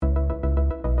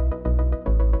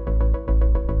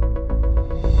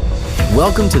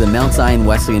Welcome to the Mount Zion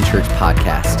Wesleyan Church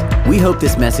podcast. We hope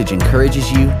this message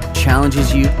encourages you,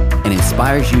 challenges you, and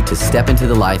inspires you to step into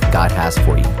the life God has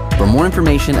for you. For more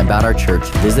information about our church,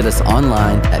 visit us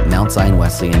online at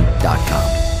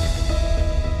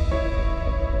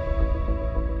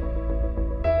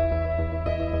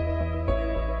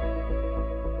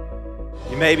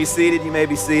mountzionwesleyan.com. You may be seated, you may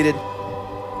be seated.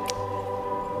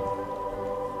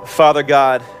 Father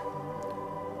God,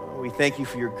 we thank you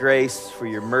for your grace, for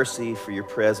your mercy, for your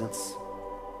presence.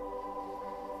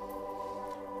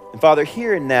 And Father,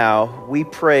 here and now, we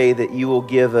pray that you will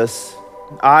give us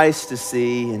eyes to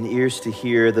see and ears to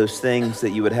hear those things that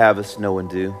you would have us know and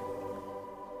do.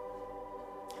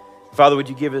 Father, would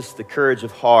you give us the courage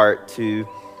of heart to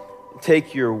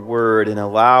take your word and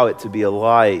allow it to be a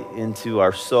light into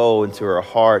our soul, into our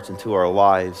hearts, into our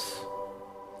lives.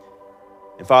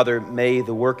 And Father, may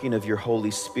the working of your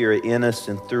Holy Spirit in us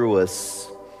and through us,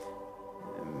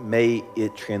 may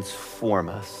it transform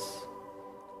us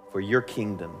for your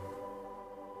kingdom.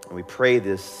 And we pray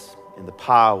this in the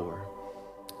power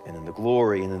and in the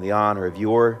glory and in the honor of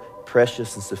your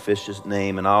precious and sufficient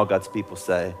name. And all God's people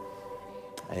say,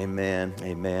 amen,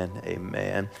 amen,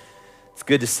 amen. It's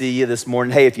good to see you this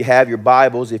morning. Hey, if you have your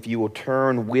Bibles, if you will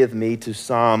turn with me to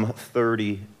Psalm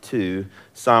 32.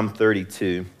 Psalm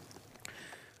 32.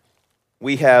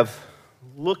 We have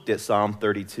looked at Psalm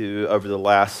 32 over the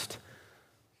last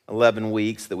 11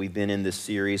 weeks that we've been in this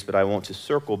series, but I want to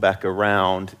circle back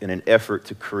around in an effort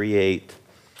to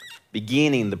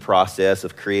beginning the process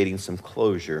of creating some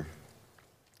closure.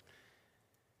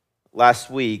 Last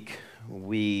week,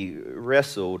 we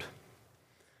wrestled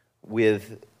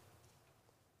with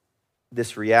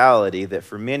this reality that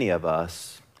for many of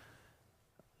us,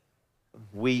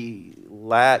 we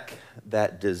lack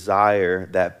that desire,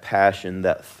 that passion,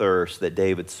 that thirst that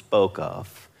David spoke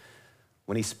of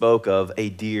when he spoke of a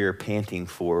deer panting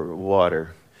for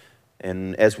water.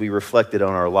 And as we reflected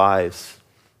on our lives,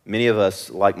 many of us,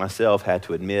 like myself, had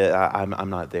to admit, I'm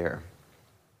not there.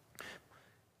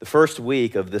 The first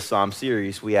week of this Psalm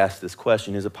series, we asked this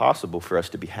question, is it possible for us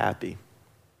to be happy?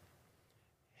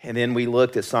 And then we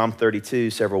looked at Psalm 32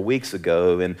 several weeks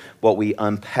ago, and what we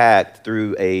unpacked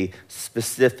through a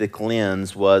specific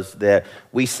lens was that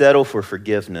we settle for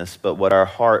forgiveness, but what our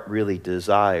heart really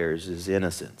desires is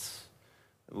innocence.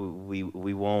 We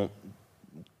want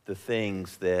the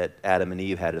things that Adam and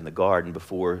Eve had in the garden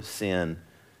before sin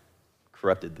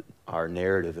corrupted our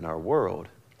narrative in our world.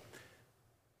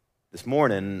 This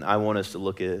morning, I want us to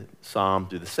look at Psalm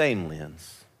through the same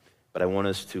lens. But I want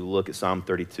us to look at Psalm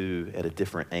 32 at a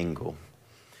different angle.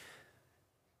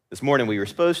 This morning we were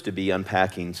supposed to be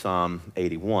unpacking Psalm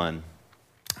 81,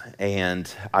 and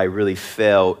I really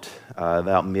felt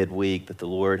about midweek that the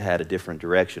Lord had a different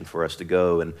direction for us to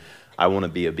go, and I want to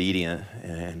be obedient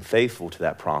and faithful to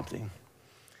that prompting.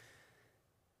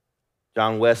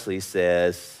 John Wesley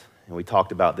says, and we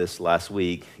talked about this last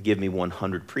week, give me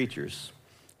 100 preachers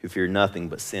who fear nothing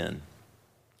but sin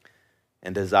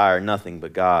and desire nothing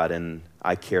but God, and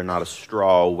I care not a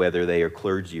straw whether they are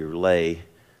clergy or lay.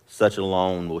 Such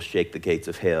alone will shake the gates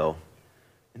of hell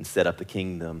and set up the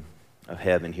kingdom of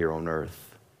heaven here on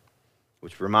earth.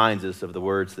 Which reminds us of the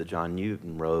words that John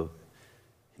Newton wrote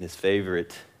in his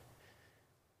favorite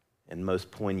and most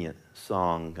poignant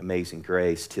song, Amazing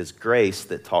Grace. 'Tis grace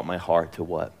that taught my heart to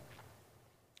what?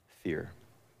 Fear.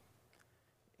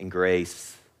 In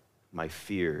grace, my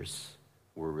fears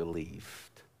were relieved.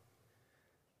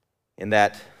 In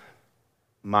that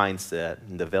mindset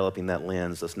and developing that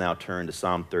lens, let's now turn to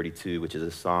Psalm 32, which is a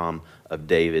psalm of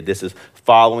David. This is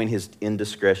following his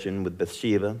indiscretion with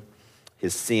Bathsheba,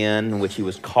 his sin in which he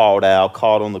was called out,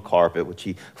 caught on the carpet, which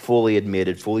he fully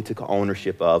admitted, fully took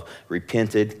ownership of,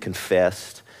 repented,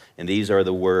 confessed, and these are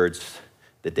the words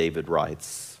that David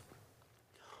writes.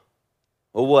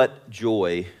 Oh, what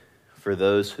joy for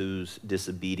those whose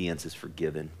disobedience is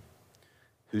forgiven,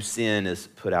 whose sin is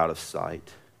put out of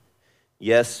sight.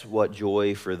 Yes, what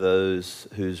joy for those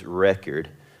whose record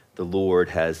the Lord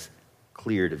has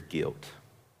cleared of guilt,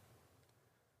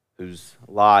 whose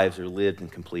lives are lived in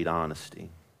complete honesty.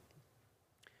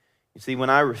 You see, when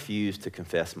I refused to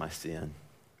confess my sin,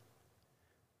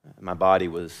 my body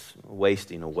was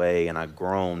wasting away and I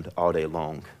groaned all day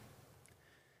long.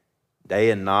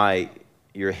 Day and night,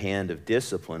 your hand of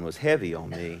discipline was heavy on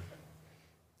me,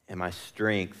 and my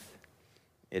strength,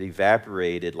 it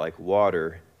evaporated like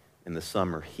water in the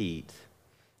summer heat.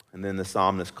 And then the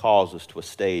psalmist calls us to a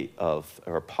state of,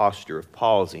 or a posture of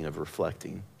pausing, of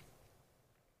reflecting.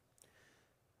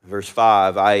 Verse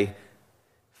 5, I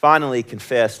finally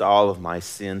confessed all of my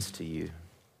sins to you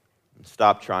and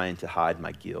stopped trying to hide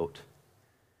my guilt.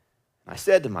 I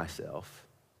said to myself,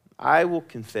 I will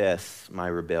confess my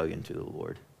rebellion to the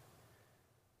Lord.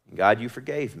 And God, you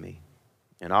forgave me,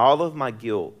 and all of my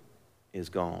guilt is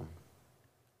gone.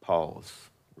 Pause,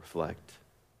 reflect.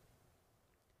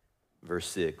 Verse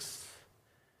 6.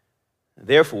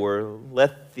 Therefore,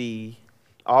 let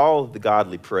all the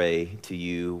godly pray to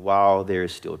you while there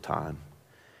is still time,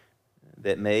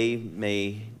 that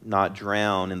may not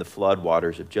drown in the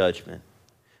floodwaters of judgment.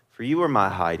 For you are my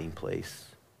hiding place.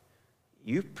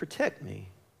 You protect me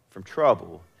from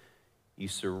trouble. You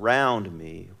surround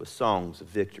me with songs of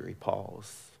victory.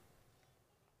 Pause.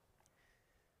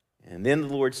 And then the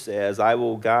Lord says, I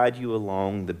will guide you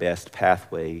along the best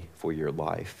pathway for your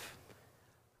life.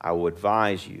 I will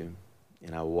advise you,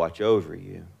 and I will watch over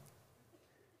you.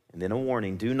 And then a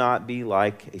warning, do not be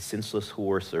like a senseless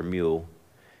horse or mule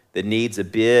that needs a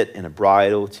bit and a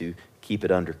bridle to keep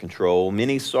it under control.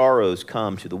 Many sorrows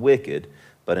come to the wicked,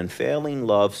 but unfailing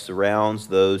love surrounds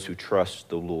those who trust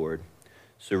the Lord.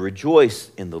 So rejoice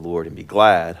in the Lord and be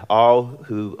glad. All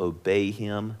who obey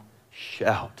him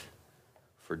shout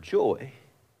for joy,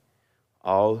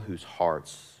 all whose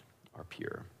hearts are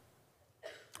pure.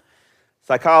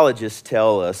 Psychologists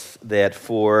tell us that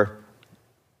for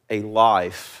a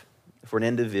life, for an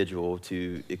individual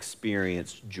to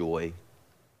experience joy,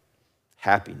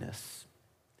 happiness,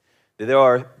 that there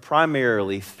are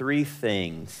primarily three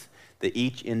things that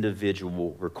each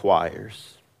individual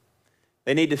requires.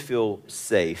 They need to feel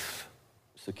safe,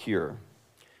 secure.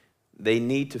 They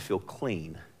need to feel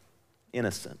clean,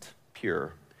 innocent,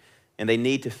 pure. And they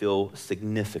need to feel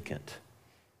significant.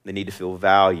 They need to feel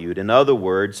valued. In other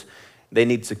words, they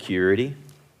need security,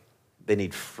 they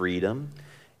need freedom,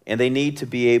 and they need to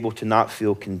be able to not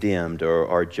feel condemned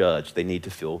or judged. They need to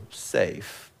feel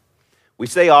safe. We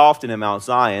say often in Mount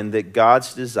Zion that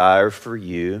God's desire for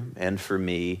you and for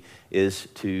me is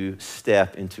to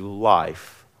step into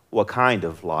life. What kind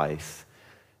of life?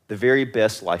 The very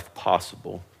best life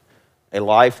possible. A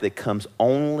life that comes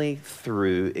only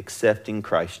through accepting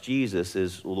Christ Jesus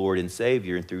as Lord and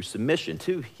Savior and through submission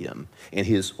to him and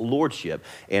his lordship.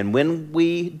 And when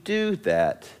we do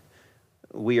that,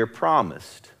 we are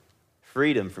promised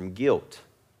freedom from guilt,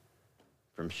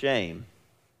 from shame,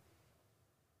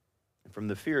 and from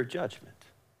the fear of judgment.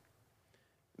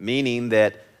 Meaning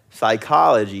that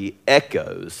psychology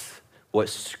echoes what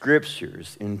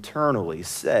scriptures internally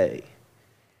say,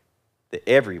 that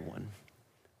everyone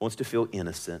wants to feel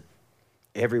innocent,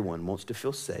 everyone wants to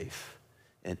feel safe,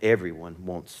 and everyone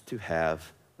wants to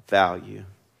have value.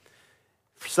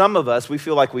 For some of us, we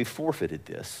feel like we've forfeited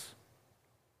this.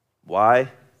 Why?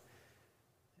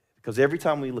 Because every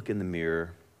time we look in the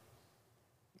mirror,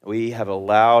 we have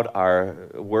allowed our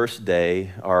worst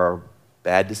day, our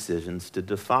bad decisions to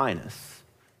define us,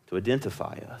 to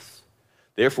identify us.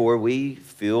 Therefore, we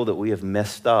feel that we have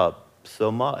messed up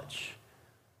so much.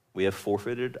 We have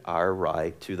forfeited our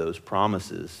right to those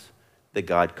promises that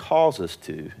God calls us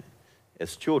to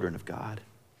as children of God.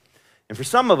 And for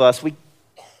some of us,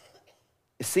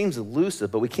 it seems elusive,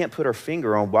 but we can't put our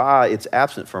finger on why it's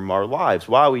absent from our lives,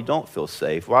 why we don't feel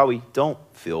safe, why we don't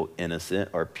feel innocent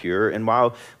or pure, and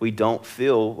why we don't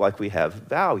feel like we have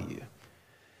value.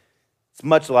 It's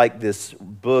much like this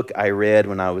book I read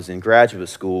when I was in graduate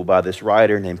school by this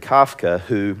writer named Kafka,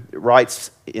 who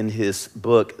writes in his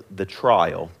book, The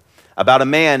Trial, about a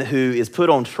man who is put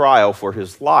on trial for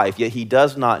his life, yet he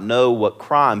does not know what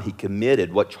crime he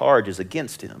committed, what charge is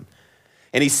against him.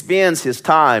 And he spends his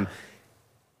time,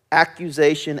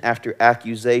 accusation after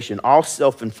accusation, all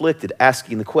self-inflicted,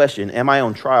 asking the question, am I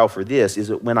on trial for this? Is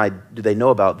it do they know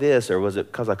about this? Or was it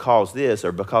because I caused this?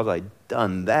 Or because I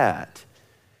done that?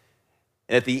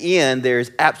 And at the end, there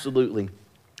is absolutely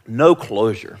no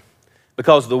closure,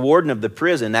 because the warden of the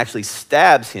prison actually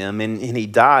stabs him and he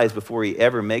dies before he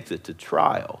ever makes it to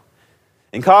trial.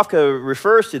 And Kafka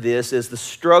refers to this as the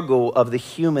struggle of the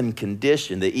human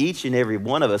condition, that each and every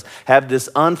one of us have this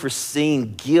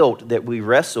unforeseen guilt that we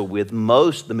wrestle with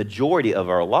the majority of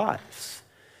our lives.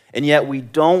 And yet we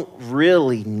don't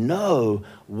really know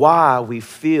why we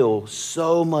feel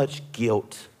so much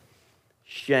guilt,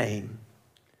 shame,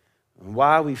 and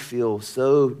why we feel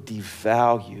so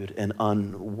devalued and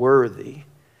unworthy.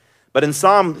 But in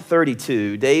Psalm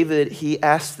 32, David, he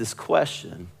asks this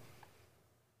question,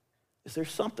 is there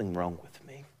something wrong with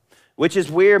me? Which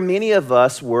is where many of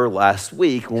us were last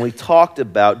week when we talked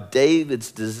about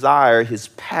David's desire, his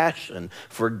passion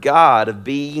for God, of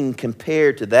being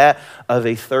compared to that of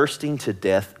a thirsting to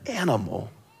death animal.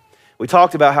 We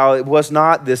talked about how it was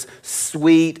not this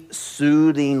sweet,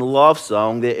 soothing love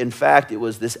song, that in fact it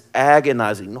was this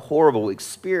agonizing, horrible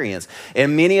experience.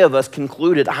 And many of us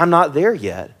concluded, I'm not there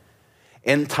yet.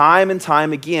 And time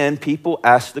again, people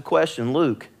ask the question,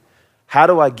 Luke, how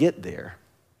do I get there?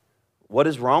 What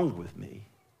is wrong with me?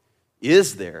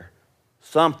 Is there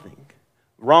something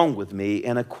wrong with me?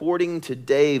 And according to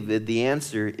David, the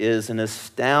answer is an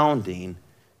astounding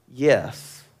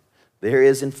yes. There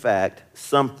is, in fact,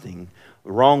 something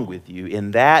wrong with you.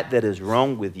 And that is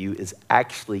wrong with you is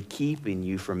actually keeping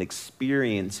you from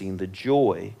experiencing the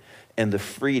joy and the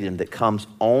freedom that comes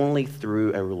only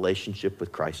through a relationship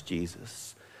with Christ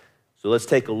Jesus. So let's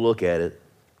take a look at it.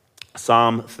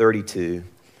 Psalm 32.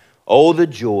 Oh, the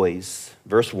joys,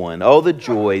 verse 1. Oh, the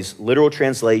joys, literal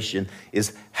translation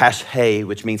is hasheh,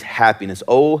 which means happiness.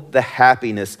 Oh, the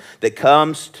happiness that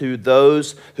comes to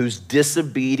those whose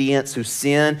disobedience, whose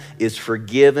sin is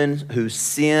forgiven, whose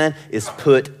sin is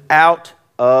put out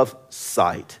of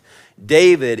sight.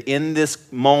 David, in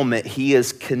this moment, he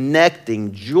is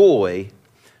connecting joy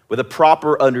with a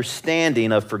proper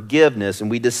understanding of forgiveness. And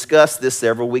we discussed this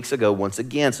several weeks ago once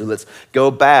again, so let's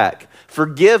go back.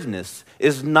 Forgiveness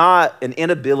is not an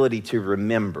inability to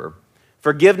remember.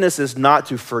 Forgiveness is not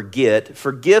to forget.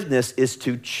 Forgiveness is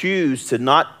to choose to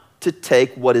not to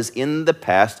take what is in the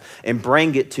past and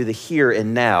bring it to the here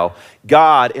and now.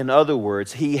 God, in other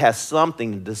words, he has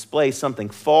something to display, something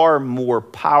far more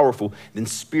powerful than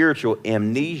spiritual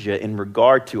amnesia in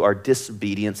regard to our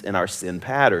disobedience and our sin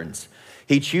patterns.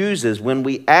 He chooses when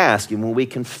we ask and when we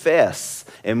confess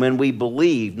and when we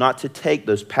believe not to take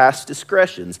those past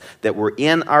discretions that were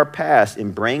in our past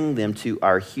and bring them to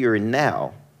our here and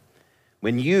now.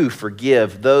 When you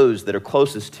forgive those that are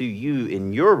closest to you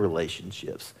in your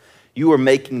relationships, you are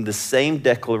making the same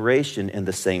declaration and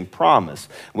the same promise.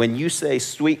 When you say,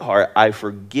 sweetheart, I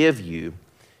forgive you,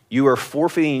 you are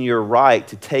forfeiting your right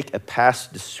to take a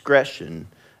past discretion,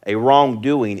 a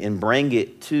wrongdoing, and bring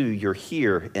it to your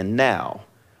here and now.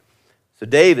 So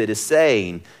David is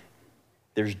saying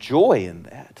there's joy in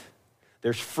that.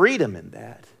 There's freedom in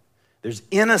that. There's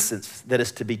innocence that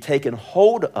is to be taken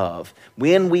hold of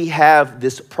when we have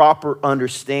this proper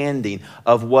understanding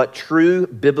of what true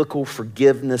biblical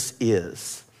forgiveness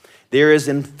is. There is,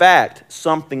 in fact,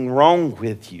 something wrong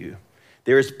with you.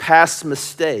 There is past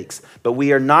mistakes, but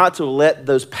we are not to let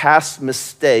those past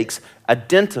mistakes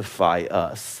identify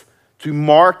us, to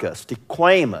mark us, to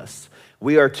claim us.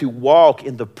 We are to walk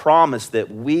in the promise that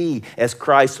we, as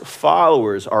Christ's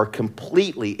followers, are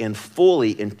completely and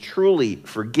fully and truly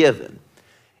forgiven.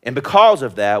 And because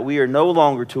of that, we are no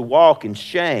longer to walk in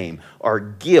shame or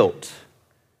guilt.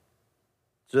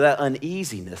 So that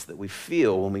uneasiness that we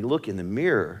feel when we look in the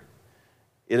mirror,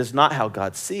 it is not how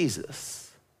God sees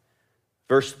us.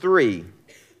 Verse 3,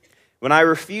 when I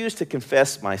refused to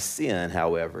confess my sin,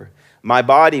 however, my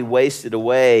body wasted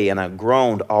away, and I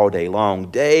groaned all day long.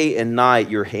 Day and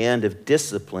night your hand of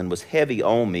discipline was heavy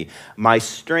on me. My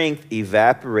strength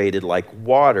evaporated like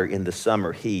water in the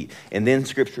summer heat. And then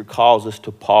Scripture calls us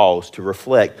to pause, to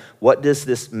reflect, what does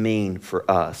this mean for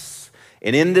us?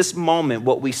 And in this moment,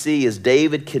 what we see is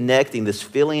David connecting this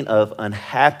feeling of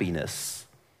unhappiness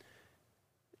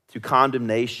to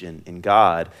condemnation in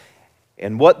God.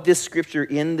 And what this Scripture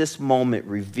in this moment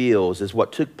reveals is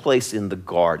what took place in the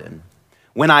garden.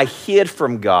 When I hid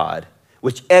from God,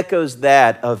 which echoes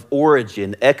that of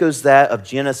origin, echoes that of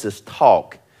Genesis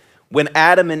talk. When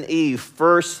Adam and Eve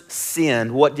first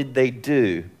sinned, what did they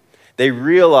do? They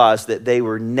realized that they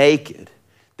were naked,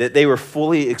 that they were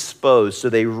fully exposed, so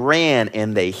they ran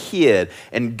and they hid.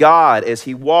 And God, as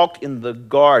he walked in the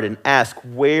garden, asked,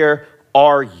 where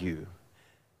are you?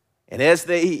 And as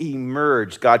they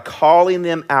emerged, God calling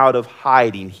them out of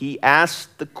hiding, he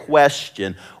asked the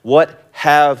question, what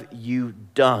have you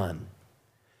done?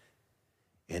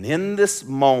 And in this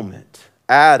moment,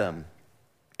 Adam,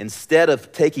 instead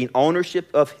of taking ownership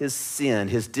of his sin,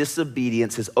 his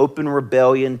disobedience, his open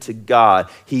rebellion to God,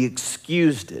 he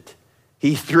excused it.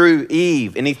 He threw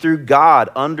Eve and he threw God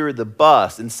under the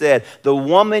bus and said, the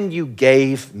woman you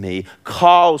gave me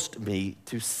caused me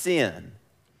to sin.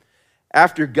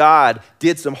 After God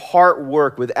did some heart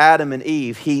work with Adam and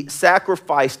Eve, he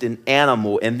sacrificed an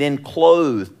animal and then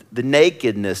clothed the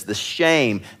nakedness, the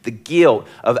shame, the guilt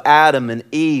of Adam and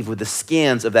Eve with the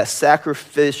skins of that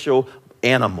sacrificial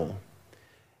animal.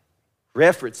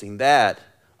 Referencing that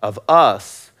of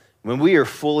us, when we are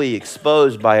fully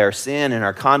exposed by our sin and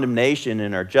our condemnation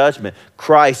and our judgment,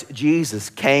 Christ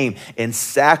Jesus came and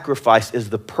sacrificed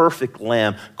as the perfect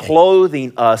lamb,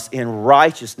 clothing us in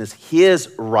righteousness,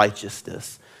 his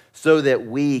righteousness, so that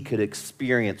we could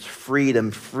experience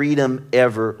freedom, freedom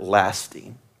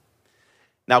everlasting.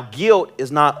 Now, guilt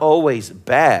is not always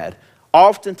bad.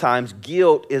 Oftentimes,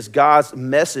 guilt is God's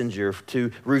messenger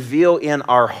to reveal in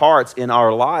our hearts, in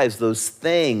our lives, those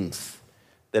things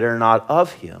that are not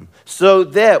of him, so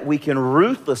that we can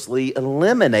ruthlessly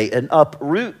eliminate and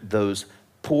uproot those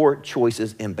poor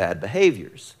choices and bad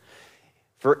behaviors.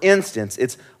 For instance,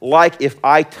 it's like if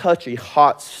I touch a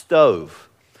hot stove.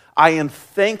 I am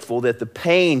thankful that the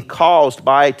pain caused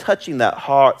by touching that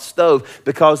hot stove,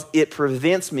 because it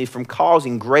prevents me from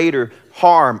causing greater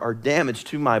harm or damage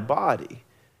to my body,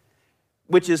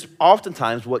 which is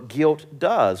oftentimes what guilt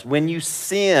does. When you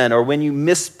sin or when you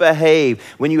misbehave,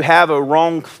 when you have a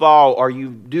wrong thought or you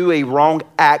do a wrong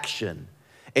action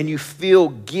and you feel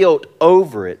guilt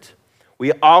over it,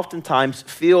 we oftentimes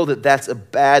feel that that's a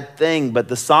bad thing, but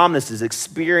the psalmist is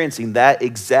experiencing that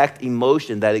exact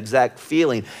emotion, that exact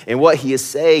feeling. And what he is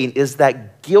saying is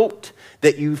that guilt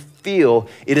that you feel,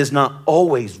 it is not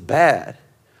always bad.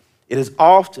 It is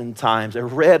oftentimes a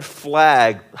red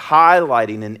flag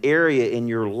highlighting an area in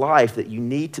your life that you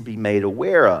need to be made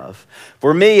aware of.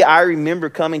 For me, I remember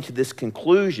coming to this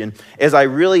conclusion as I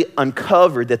really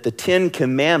uncovered that the 10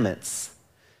 Commandments,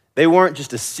 they weren't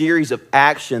just a series of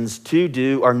actions to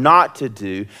do or not to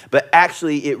do, but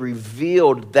actually it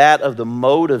revealed that of the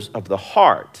motives of the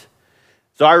heart.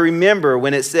 So I remember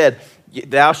when it said,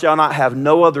 "Thou shalt not have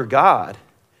no other God."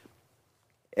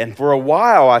 And for a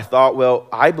while I thought, well,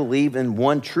 I believe in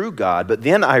one true God. But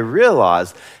then I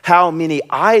realized how many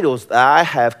idols that I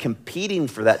have competing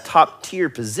for that top tier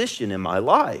position in my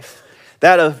life.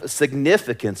 That of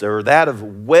significance, or that of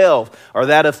wealth, or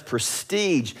that of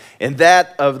prestige, and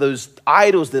that of those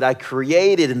idols that I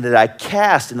created and that I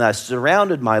cast and that I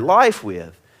surrounded my life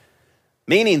with,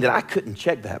 meaning that I couldn't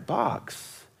check that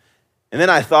box. And then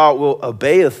I thought, well,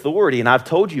 obey authority. And I've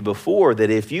told you before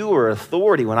that if you were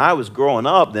authority when I was growing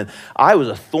up, then I was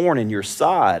a thorn in your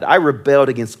side. I rebelled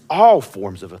against all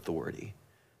forms of authority.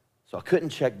 So I couldn't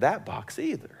check that box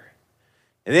either.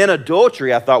 And then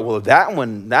adultery, I thought, well, that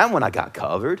one I got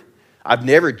covered. I've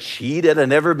never cheated. I've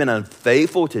never been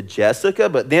unfaithful to Jessica.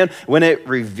 But then when it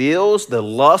reveals the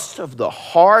lust of the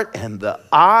heart and the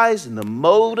eyes and the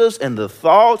motives and the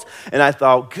thoughts, and I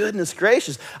thought, goodness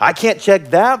gracious, I can't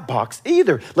check that box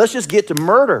either. Let's just get to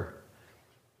murder.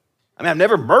 I mean, I've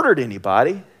never murdered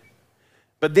anybody.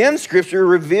 But then Scripture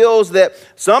reveals that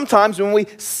sometimes when we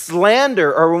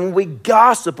slander or when we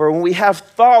gossip or when we have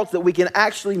thoughts that we can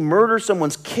actually murder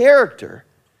someone's character.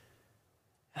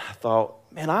 And I thought,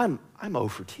 man, I'm 0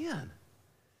 for 10.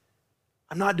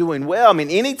 I'm not doing well. I mean,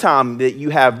 anytime that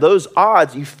you have those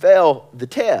odds, you fail the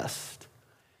test.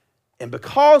 And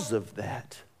because of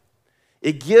that,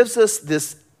 it gives us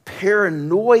this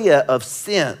paranoia of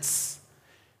sense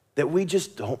that we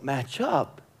just don't match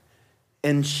up.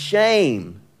 And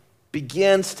shame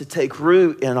begins to take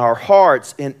root in our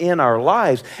hearts and in our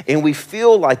lives. And we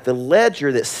feel like the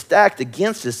ledger that's stacked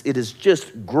against us, it is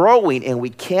just growing, and we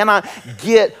cannot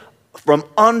get from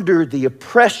under the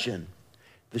oppression,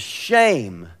 the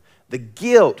shame, the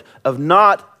guilt of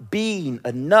not being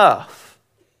enough.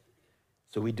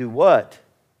 So we do what?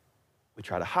 We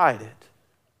try to hide it.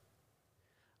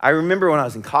 I remember when I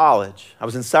was in college, I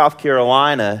was in South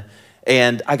Carolina,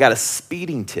 and I got a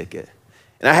speeding ticket.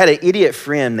 And I had an idiot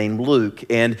friend named Luke,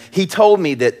 and he told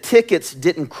me that tickets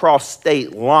didn't cross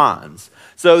state lines,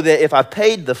 so that if I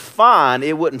paid the fine,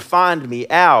 it wouldn't find me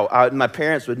out. My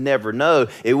parents would never know.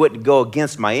 It wouldn't go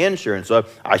against my insurance. So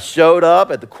I showed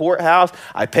up at the courthouse.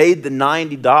 I paid the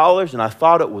 $90, and I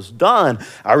thought it was done.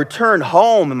 I returned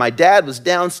home, and my dad was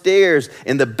downstairs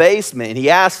in the basement, and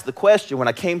he asked the question when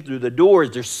I came through the door,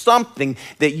 is there something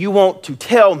that you want to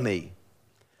tell me?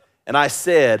 And I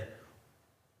said,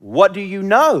 what do you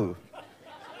know?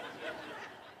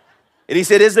 And he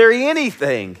said, is there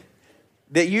anything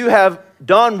that you have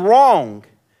done wrong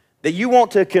that you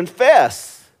want to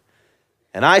confess?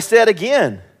 And I said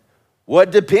again, well,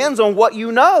 it depends on what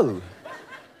you know.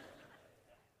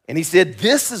 And he said,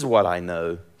 this is what I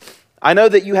know. I know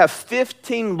that you have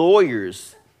 15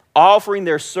 lawyers offering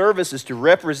their services to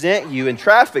represent you in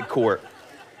traffic court.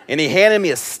 And he handed me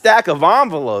a stack of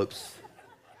envelopes.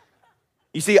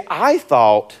 You see, I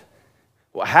thought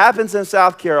what happens in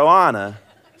South Carolina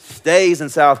stays in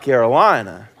South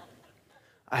Carolina.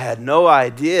 I had no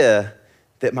idea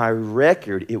that my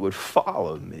record, it would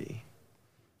follow me.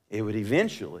 It would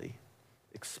eventually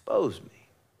expose me.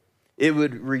 It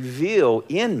would reveal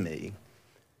in me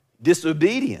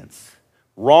disobedience,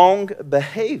 wrong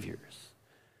behaviors,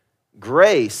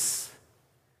 grace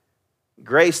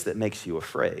that makes you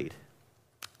afraid.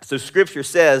 So Scripture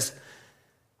says,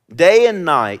 day and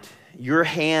night, your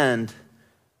hand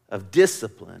of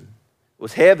discipline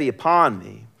was heavy upon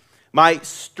me. My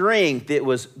strength, it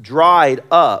was dried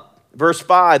up. Verse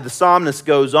 5, the psalmist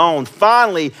goes on,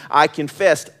 finally, I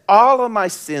confessed all of my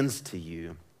sins to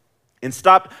you, and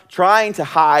stopped trying to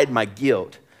hide my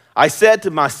guilt. I said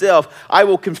to myself, I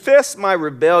will confess my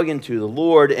rebellion to the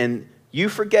Lord, and you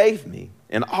forgave me.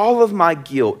 And all of my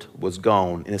guilt was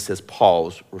gone. And it says,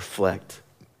 pause, reflect.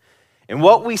 And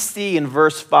what we see in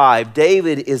verse 5,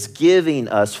 David is giving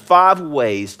us 5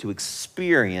 ways to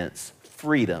experience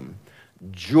freedom,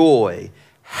 joy,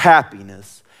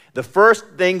 happiness. The first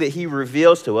thing that he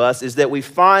reveals to us is that we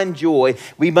find joy,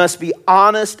 we must be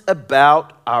honest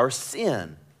about our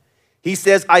sin. He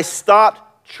says, I stopped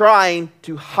trying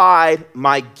to hide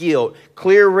my guilt.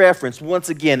 Clear reference, once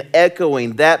again,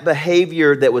 echoing that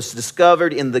behavior that was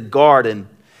discovered in the garden.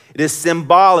 It is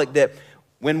symbolic that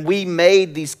when we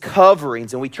made these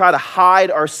coverings and we try to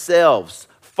hide ourselves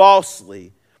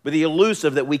falsely with the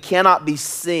elusive that we cannot be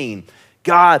seen,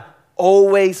 God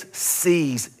always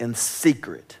sees in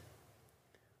secret.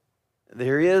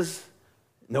 There is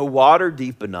no water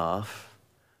deep enough,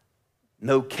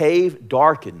 no cave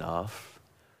dark enough,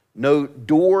 no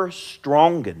door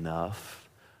strong enough,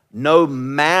 no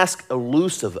mask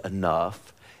elusive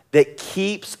enough that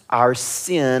keeps our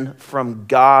sin from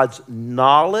God's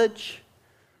knowledge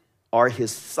or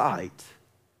his sight.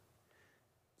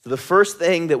 So the first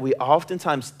thing that we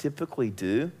oftentimes typically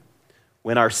do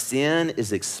when our sin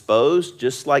is exposed,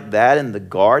 just like that in the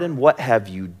garden, what have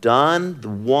you done? The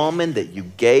woman that you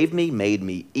gave me made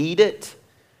me eat it.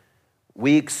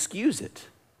 We excuse it.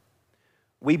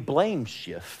 We blame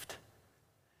shift.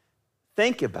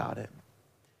 Think about it.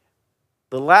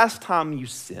 The last time you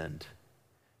sinned,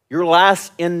 your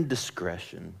last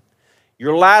indiscretion,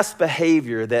 your last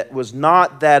behavior that was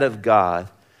not that of God,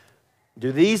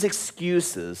 do these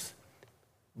excuses,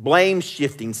 blame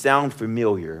shifting, sound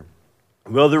familiar?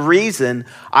 Well, the reason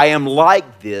I am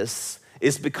like this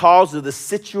is because of the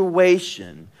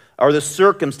situation or the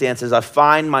circumstances I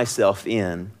find myself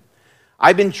in.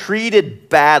 I've been treated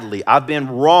badly. I've been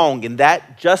wrong, and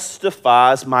that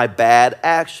justifies my bad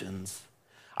actions.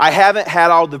 I haven't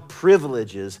had all the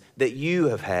privileges that you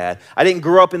have had. I didn't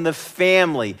grow up in the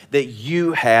family that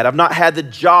you had. I've not had the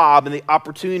job and the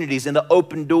opportunities and the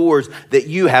open doors that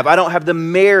you have. I don't have the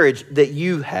marriage that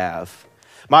you have.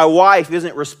 My wife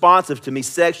isn't responsive to me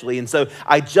sexually, and so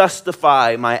I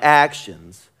justify my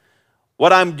actions.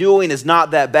 What I'm doing is not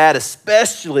that bad,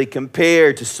 especially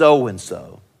compared to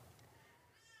so-and-so.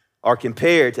 Or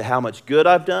compared to how much good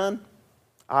I've done,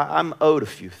 I'm owed a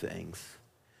few things.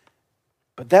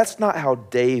 But that's not how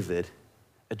David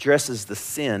addresses the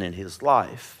sin in his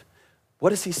life. What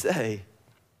does he say?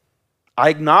 I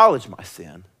acknowledge my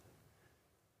sin.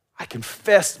 I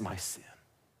confess my sin.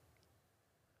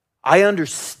 I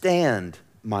understand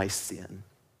my sin.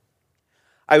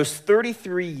 I was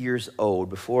 33 years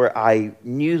old before I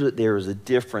knew that there was a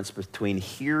difference between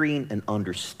hearing and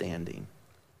understanding.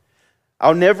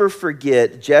 I'll never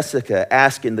forget Jessica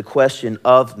asking the question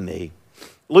of me,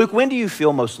 Luke, when do you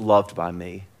feel most loved by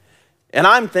me? And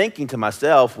I'm thinking to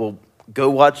myself, well,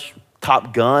 go watch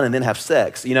Top Gun and then have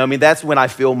sex. That's when I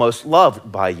feel most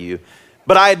loved by you.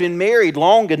 But I had been married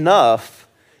long enough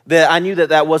that I knew that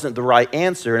that wasn't the right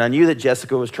answer. And I knew that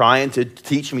Jessica was trying to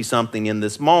teach me something in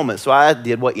this moment. So I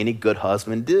did what any good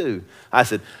husband do. I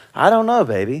said, I don't know,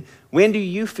 baby. When do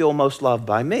you feel most loved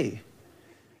by me?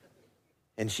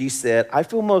 And she said, I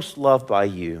feel most loved by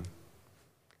you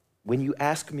when you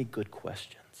ask me good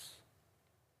questions.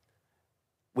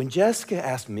 When Jessica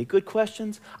asks me good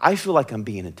questions, I feel like I'm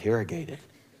being interrogated.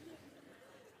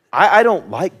 I don't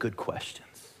like good questions.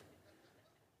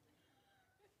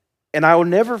 And I will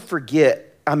never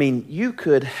forget, you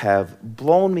could have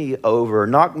blown me over,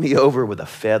 knocked me over with a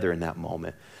feather in that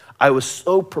moment. I was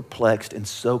so perplexed and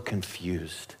so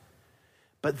confused.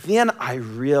 But then I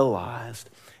realized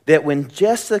that when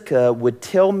Jessica would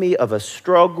tell me of a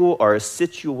struggle or a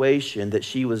situation that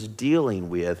she was dealing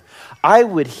with, I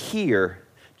would hear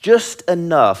just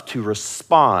enough to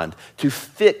respond, to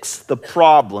fix the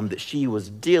problem that she was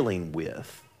dealing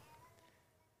with.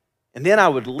 And then I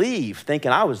would leave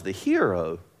thinking I was the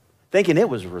hero, thinking it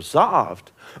was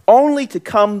resolved, only to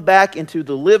come back into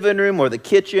the living room or the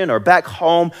kitchen or back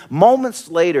home moments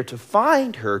later to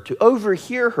find her, to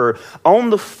overhear her on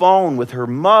the phone with her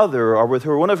mother or with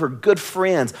one of her good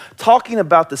friends talking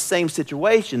about the same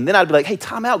situation. Then I'd be like, hey,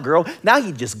 time out, girl. Now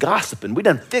you just gossiping. We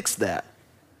done fixed that.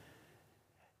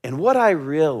 And what I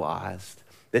realized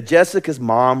that Jessica's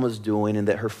mom was doing and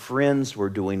that her friends were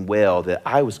doing well that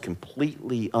I was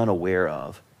completely unaware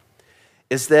of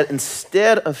is that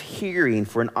instead of hearing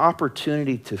for an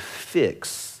opportunity to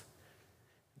fix,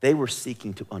 they were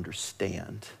seeking to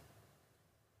understand.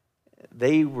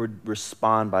 They would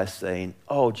respond by saying,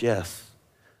 oh, Jess,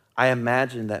 I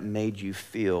imagine that made you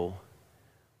feel,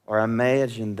 or I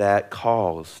imagine that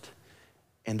caused.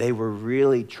 and they were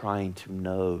really trying to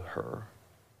know her.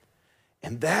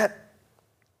 And that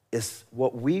is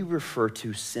what we refer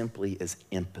to simply as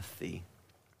empathy.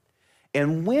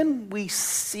 And when we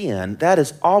sin, that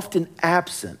is often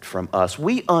absent from us.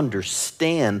 We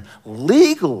understand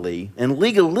legally and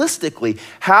legalistically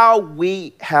how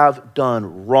we have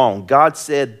done wrong. God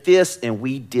said this and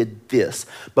we did this.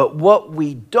 But what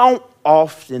we don't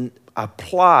often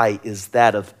apply is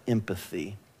that of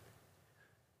empathy.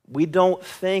 We don't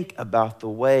think about the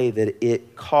way that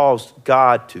it caused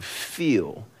God to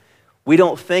feel. We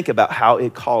don't think about how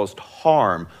it caused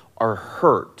harm or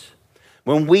hurt.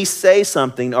 When we say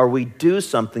something or we do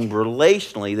something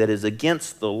relationally that is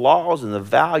against the laws and the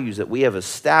values that we have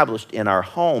established in our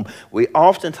home, we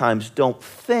oftentimes don't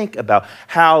think about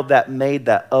how that made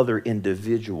that other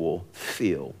individual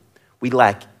feel. We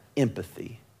lack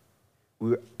empathy.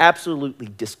 We're absolutely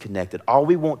disconnected. All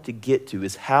we want to get to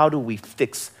is how do we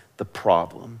fix the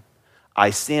problem? I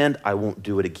sinned, I won't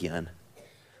do it again.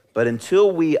 But until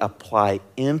we apply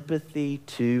empathy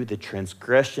to the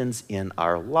transgressions in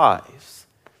our lives,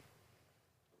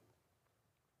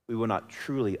 we will not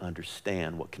truly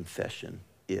understand what confession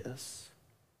is.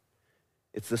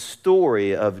 It's the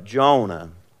story of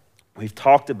Jonah. We've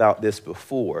talked about this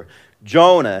before.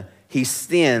 Jonah, he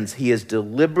sins. He is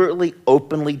deliberately,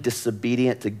 openly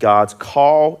disobedient to God's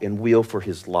call and will for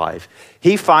his life.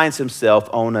 He finds himself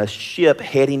on a ship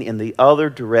heading in the other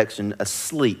direction,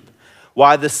 asleep.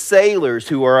 While the sailors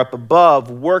who are up above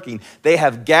working, they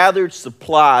have gathered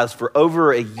supplies for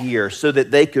over a year so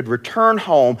that they could return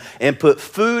home and put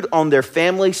food on their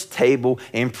family's table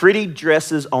and pretty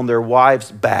dresses on their wives'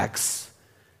 backs.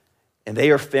 And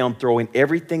they are found throwing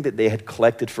everything that they had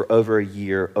collected for over a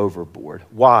year overboard.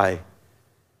 Why?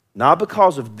 Not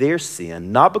because of their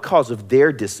sin, not because of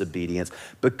their disobedience,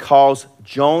 because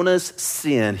Jonah's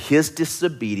sin, his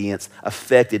disobedience,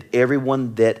 affected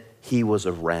everyone that he was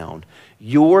around.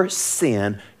 Your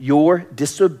sin, your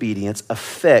disobedience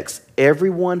affects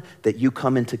everyone that you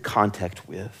come into contact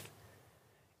with.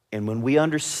 And when we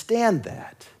understand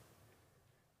that,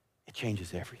 it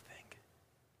changes everything.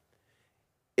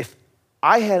 If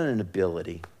I had an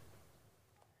ability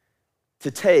to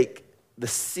take the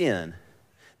sin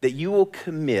that you will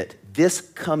commit this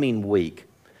coming week,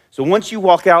 so once you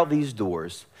walk out these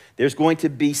doors, there's going to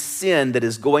be sin that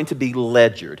is going to be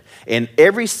ledgered. And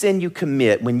every sin you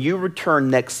commit, when you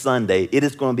return next Sunday, it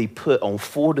is going to be put on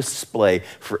full display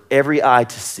for every eye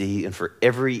to see and for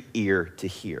every ear to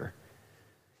hear.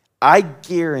 I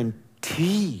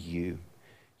guarantee you,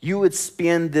 you would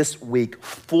spend this week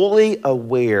fully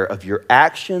aware of your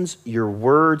actions, your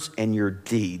words, and your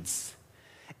deeds.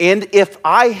 And if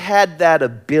I had that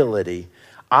ability,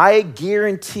 I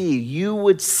guarantee you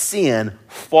would sin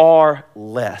far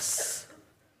less.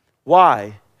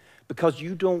 Why? Because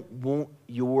you don't want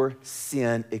your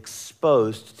sin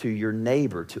exposed to your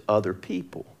neighbor, to other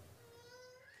people.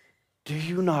 Do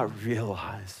you not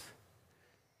realize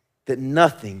that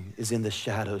nothing is in the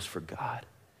shadows for God?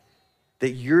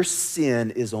 That your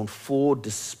sin is on full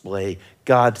display.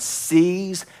 God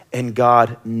sees and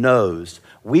God knows.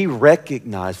 We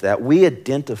recognize that. We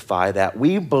identify that.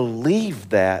 We believe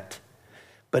that.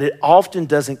 But it often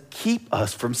doesn't keep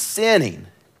us from sinning.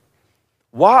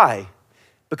 Why?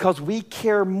 Because we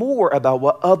care more about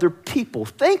what other people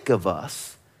think of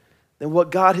us than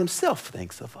what God himself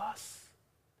thinks of us.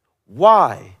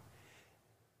 Why?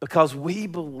 Because we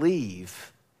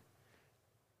believe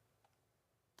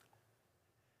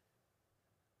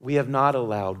we have not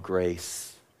allowed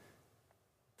grace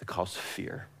to cause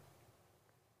fear.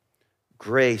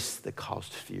 Grace that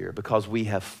caused fear, because we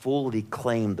have fully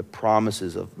claimed the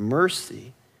promises of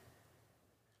mercy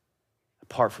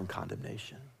apart from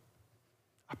condemnation,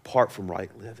 apart from right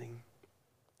living.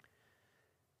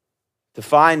 To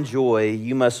find joy,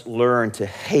 you must learn to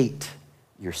hate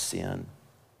your sin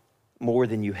more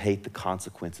than you hate the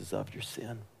consequences of your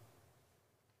sin.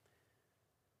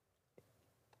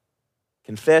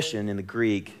 Confession in the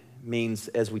Greek means,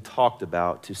 as we talked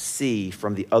about, to see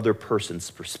from the other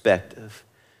person's perspective.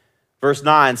 Verse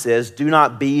 9 says, "Do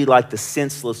not be like the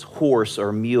senseless horse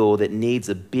or mule that needs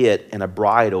a bit and a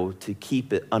bridle to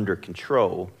keep it under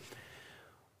control."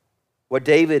 What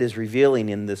David is revealing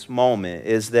in this moment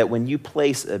is that when you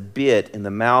place a bit in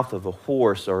the mouth of a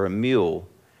horse or a mule,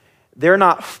 they're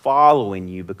not following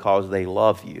you because they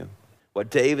love you. What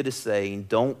David is saying,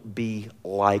 don't be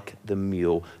like the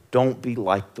mule. Don't be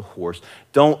like the horse.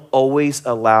 Don't always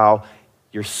allow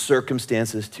your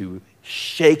circumstances to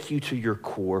shake you to your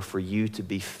core for you to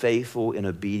be faithful and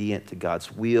obedient to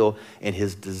God's will and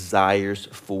his desires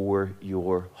for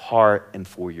your heart and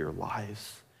for your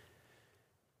lives.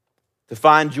 To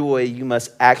find joy, you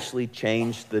must actually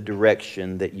change the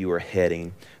direction that you are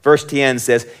heading. Verse 10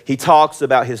 says, he talks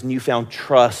about his newfound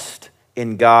trust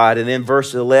in God. And then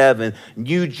verse 11,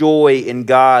 new joy in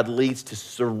God leads to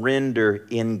surrender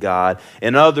in God.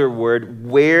 In other words,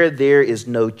 where there is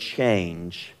no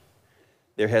change,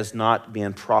 there has not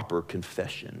been proper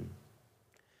confession.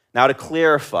 Now, to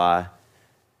clarify,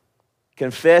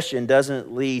 confession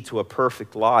doesn't lead to a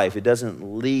perfect life. It doesn't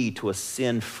lead to a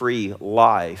sin-free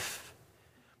life.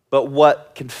 But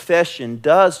what confession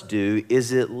does do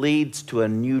is it leads to a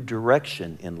new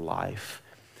direction in life.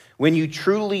 When you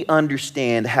truly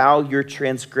understand how your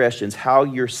transgressions, how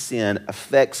your sin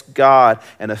affects God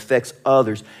and affects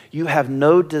others, you have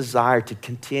no desire to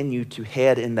continue to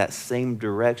head in that same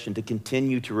direction, to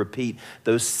continue to repeat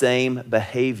those same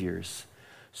behaviors.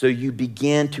 So you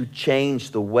begin to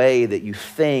change the way that you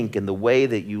think and the way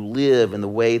that you live and the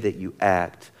way that you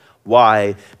act.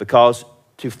 Why? Because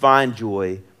to find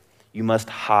joy, you must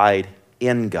hide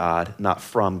in God, not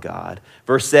from God.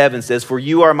 Verse 7 says, for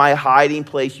you are my hiding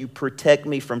place. You protect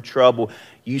me from trouble.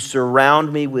 You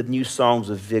surround me with new songs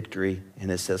of victory.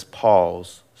 And it says,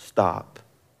 pause, stop.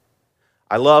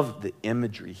 I love the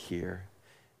imagery here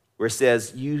where it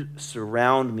says, you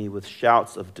surround me with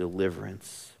shouts of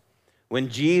deliverance. When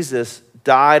Jesus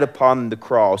died upon the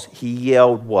cross, he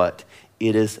yelled what?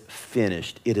 It is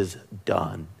finished. It is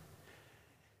done.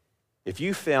 If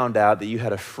you found out that you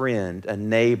had a friend, a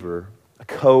neighbor, a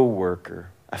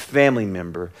co-worker, a family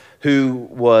member who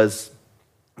was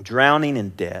drowning in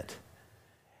debt,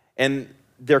 and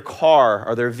their car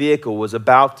or their vehicle was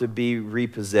about to be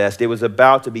repossessed, it was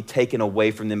about to be taken away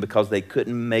from them because they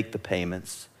couldn't make the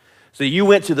payments. So you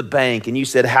went to the bank and you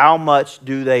said, how much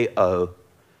do they owe?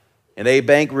 And the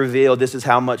bank revealed this is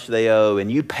how much they owe,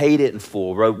 and you paid it in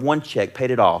full, wrote one check,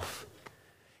 paid it off.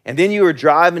 And then you were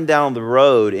driving down the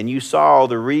road and you saw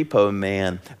the repo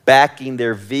man backing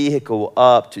their vehicle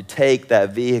up to take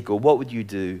that vehicle. What would you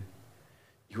do?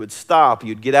 You would stop.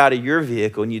 You'd get out of your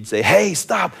vehicle and you'd say, hey,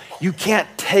 stop. You can't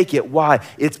take it. Why?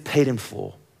 It's paid in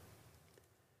full.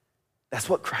 That's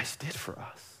what Christ did for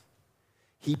us.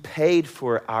 He paid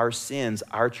for our sins,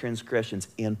 our transgressions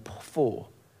in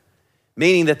full.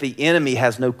 Meaning that the enemy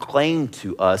has no claim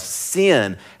to us.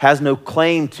 Sin has no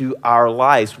claim to our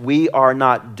lives. We are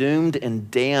not doomed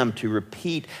and damned to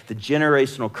repeat the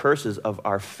generational curses of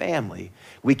our family.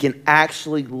 We can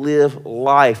actually live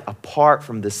life apart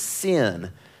from the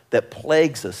sin that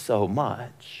plagues us so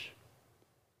much.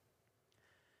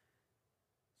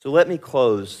 So let me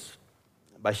close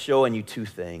by showing you two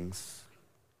things.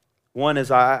 One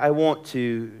is I want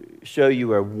to show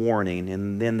you a warning,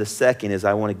 and then the second is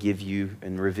I want to give you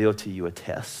and reveal to you a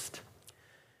test.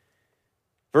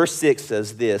 Verse 6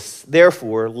 says this,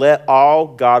 therefore, let all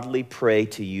godly pray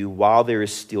to you while there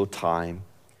is still time,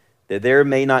 that there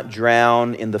may not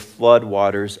drown in the flood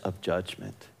waters of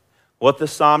judgment. What the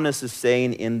psalmist is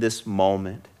saying in this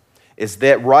moment is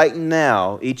that right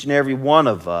now, each and every one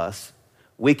of us,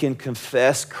 we can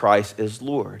confess Christ as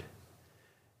Lord.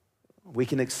 We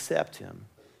can accept him.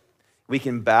 We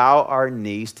can bow our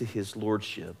knees to his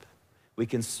lordship. We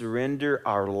can surrender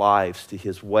our lives to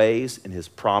his ways and his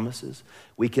promises.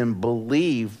 We can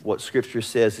believe what Scripture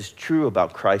says is true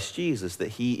about Christ Jesus, that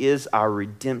he is our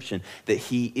redemption, that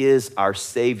he is our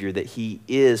Savior, that he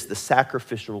is the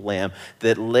sacrificial lamb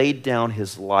that laid down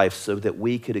his life so that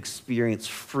we could experience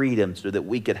freedom, so that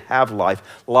we could have life.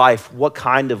 Life, what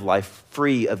kind of life?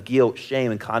 Free of guilt,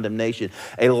 shame, and condemnation.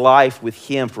 A life with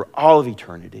him for all of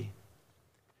eternity.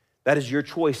 That is your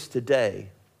choice today.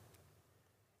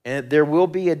 And there will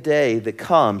be a day that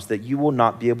comes that you will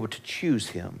not be able to choose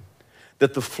him.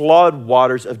 That the flood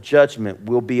waters of judgment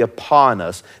will be upon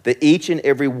us. That each and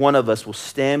every one of us will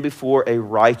stand before a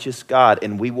righteous God,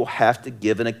 and we will have to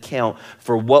give an account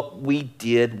for what we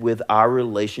did with our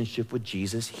relationship with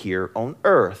Jesus here on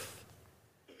earth.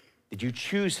 Did you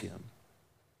choose him?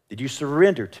 Did you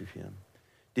surrender to him?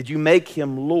 Did you make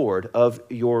him Lord of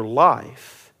your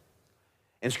life?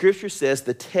 And Scripture says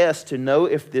the test to know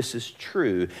if this is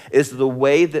true is the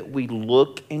way that we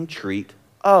look and treat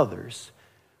others.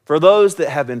 For those that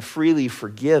have been freely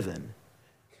forgiven,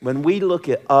 when we look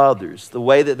at others, the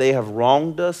way that they have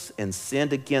wronged us and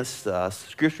sinned against us,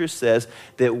 Scripture says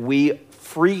that we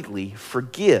freely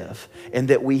forgive and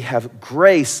that we have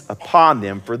grace upon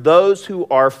them. For those who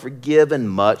are forgiven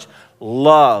much,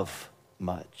 love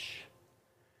much.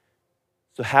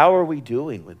 So how are we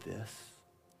doing with this?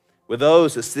 With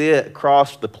those that sit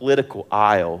across the political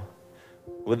aisle,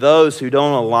 with those who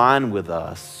don't align with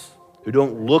us, who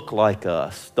don't look like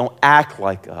us, don't act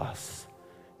like us?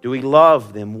 Do we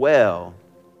love them well?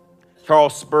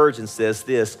 Charles Spurgeon says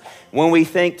this: when we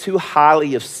think too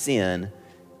highly of sin,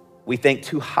 we think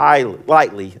too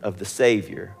lightly of the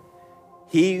Savior.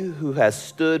 He who has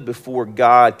stood before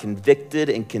God convicted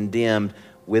and condemned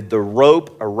with the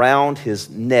rope around his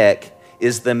neck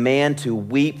is the man to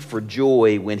weep for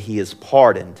joy when he is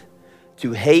pardoned,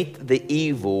 to hate the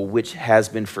evil which has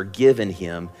been forgiven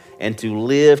him, and to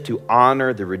live to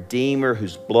honor the Redeemer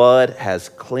whose blood has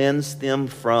cleansed them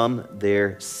from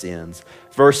their sins.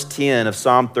 Verse 10 of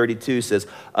Psalm 32 says,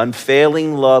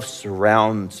 unfailing love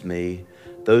surrounds me,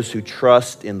 those who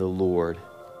trust in the Lord.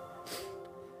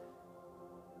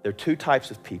 There are two types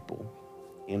of people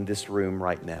in this room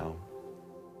right now.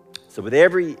 So with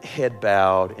every head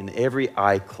bowed and every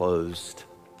eye closed,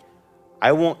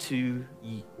 I want you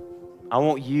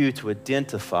to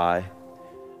identify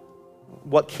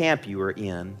what camp you are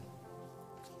in.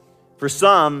 For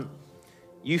some,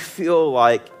 you feel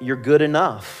like you're good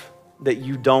enough, that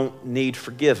you don't need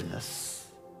forgiveness.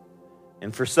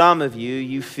 And for some of you,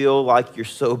 you feel like you're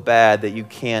so bad that you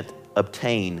can't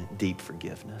obtain deep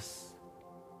forgiveness.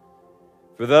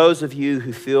 For those of you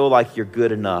who feel like you're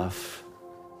good enough,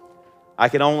 I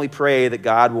can only pray that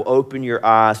God will open your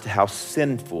eyes to how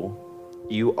sinful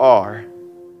you are.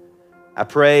 I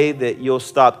pray that you'll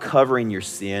stop covering your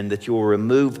sin, that you'll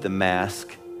remove the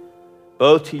mask,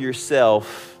 both to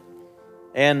yourself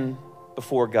and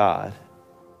before God.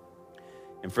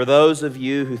 And for those of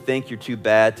you who think you're too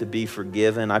bad to be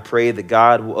forgiven, I pray that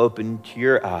God will open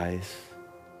your eyes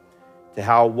to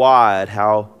how wide,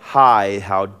 how high,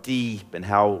 how deep, and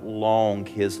how long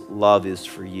His love is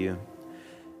for you.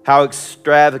 How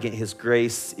extravagant His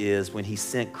grace is when He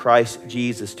sent Christ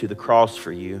Jesus to the cross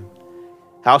for you.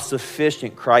 How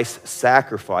sufficient Christ's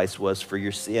sacrifice was for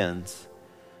your sins.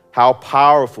 How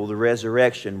powerful the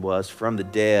resurrection was from the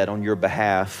dead on your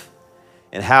behalf.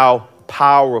 And how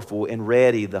powerful and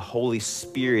ready the Holy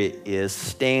Spirit is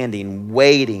standing,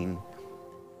 waiting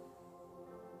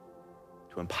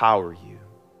to empower you.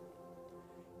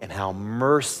 And how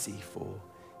merciful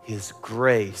His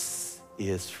grace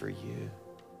is for you.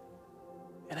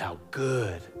 And how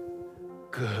good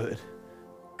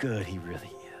He really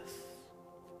is.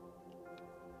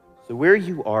 So where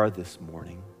you are this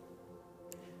morning,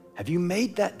 have you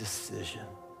made that decision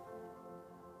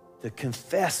to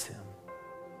confess Him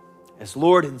as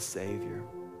Lord and Savior?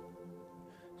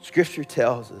 Scripture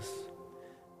tells us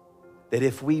that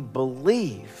if we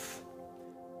believe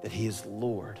that He is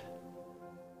Lord,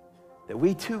 that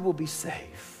we too will be saved.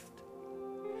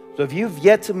 So if you've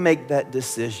yet to make that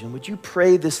decision, would you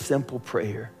pray this simple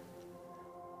prayer?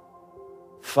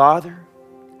 Father,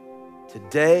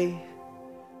 today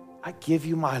I give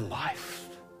you my life.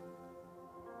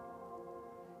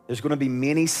 There's going to be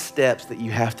many steps that you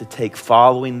have to take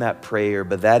following that prayer,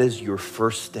 but that is your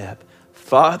first step.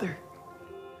 Father,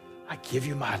 I give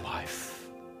you my life.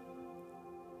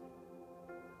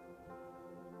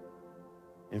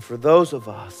 And for those of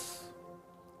us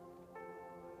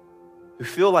who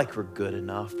feel like we're good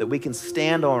enough, that we can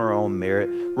stand on our own merit,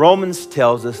 Romans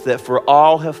tells us that for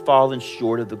all have fallen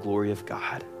short of the glory of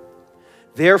God.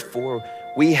 Therefore,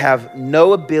 we have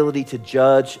no ability to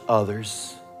judge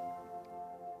others,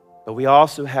 but we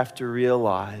also have to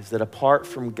realize that apart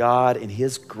from God and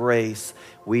His grace,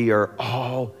 we are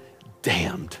all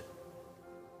damned.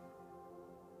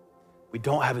 We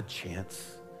don't have a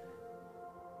chance.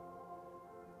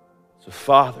 So,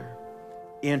 Father,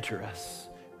 enter us.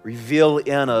 Reveal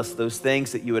in us those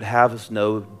things that you would have us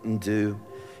know and do.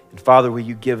 And Father, will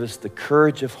you give us the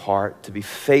courage of heart to be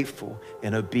faithful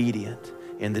and obedient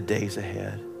in the days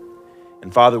ahead.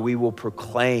 And Father, we will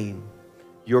proclaim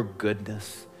your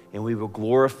goodness and we will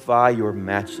glorify your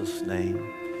matchless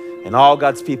name. And all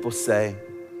God's people say,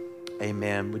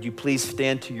 amen. Would you please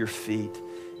stand to your feet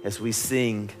as we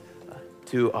sing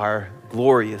to our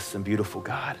glorious and beautiful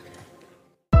God.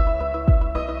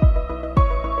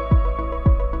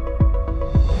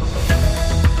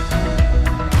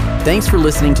 Thanks for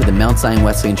listening to the Mount Zion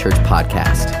Wesleyan Church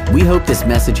podcast. We hope this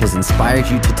message has inspired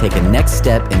you to take a next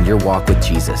step in your walk with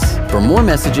Jesus. For more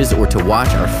messages or to watch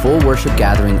our full worship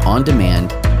gathering on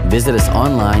demand, visit us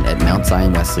online at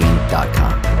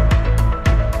mountzionwesleyan.com.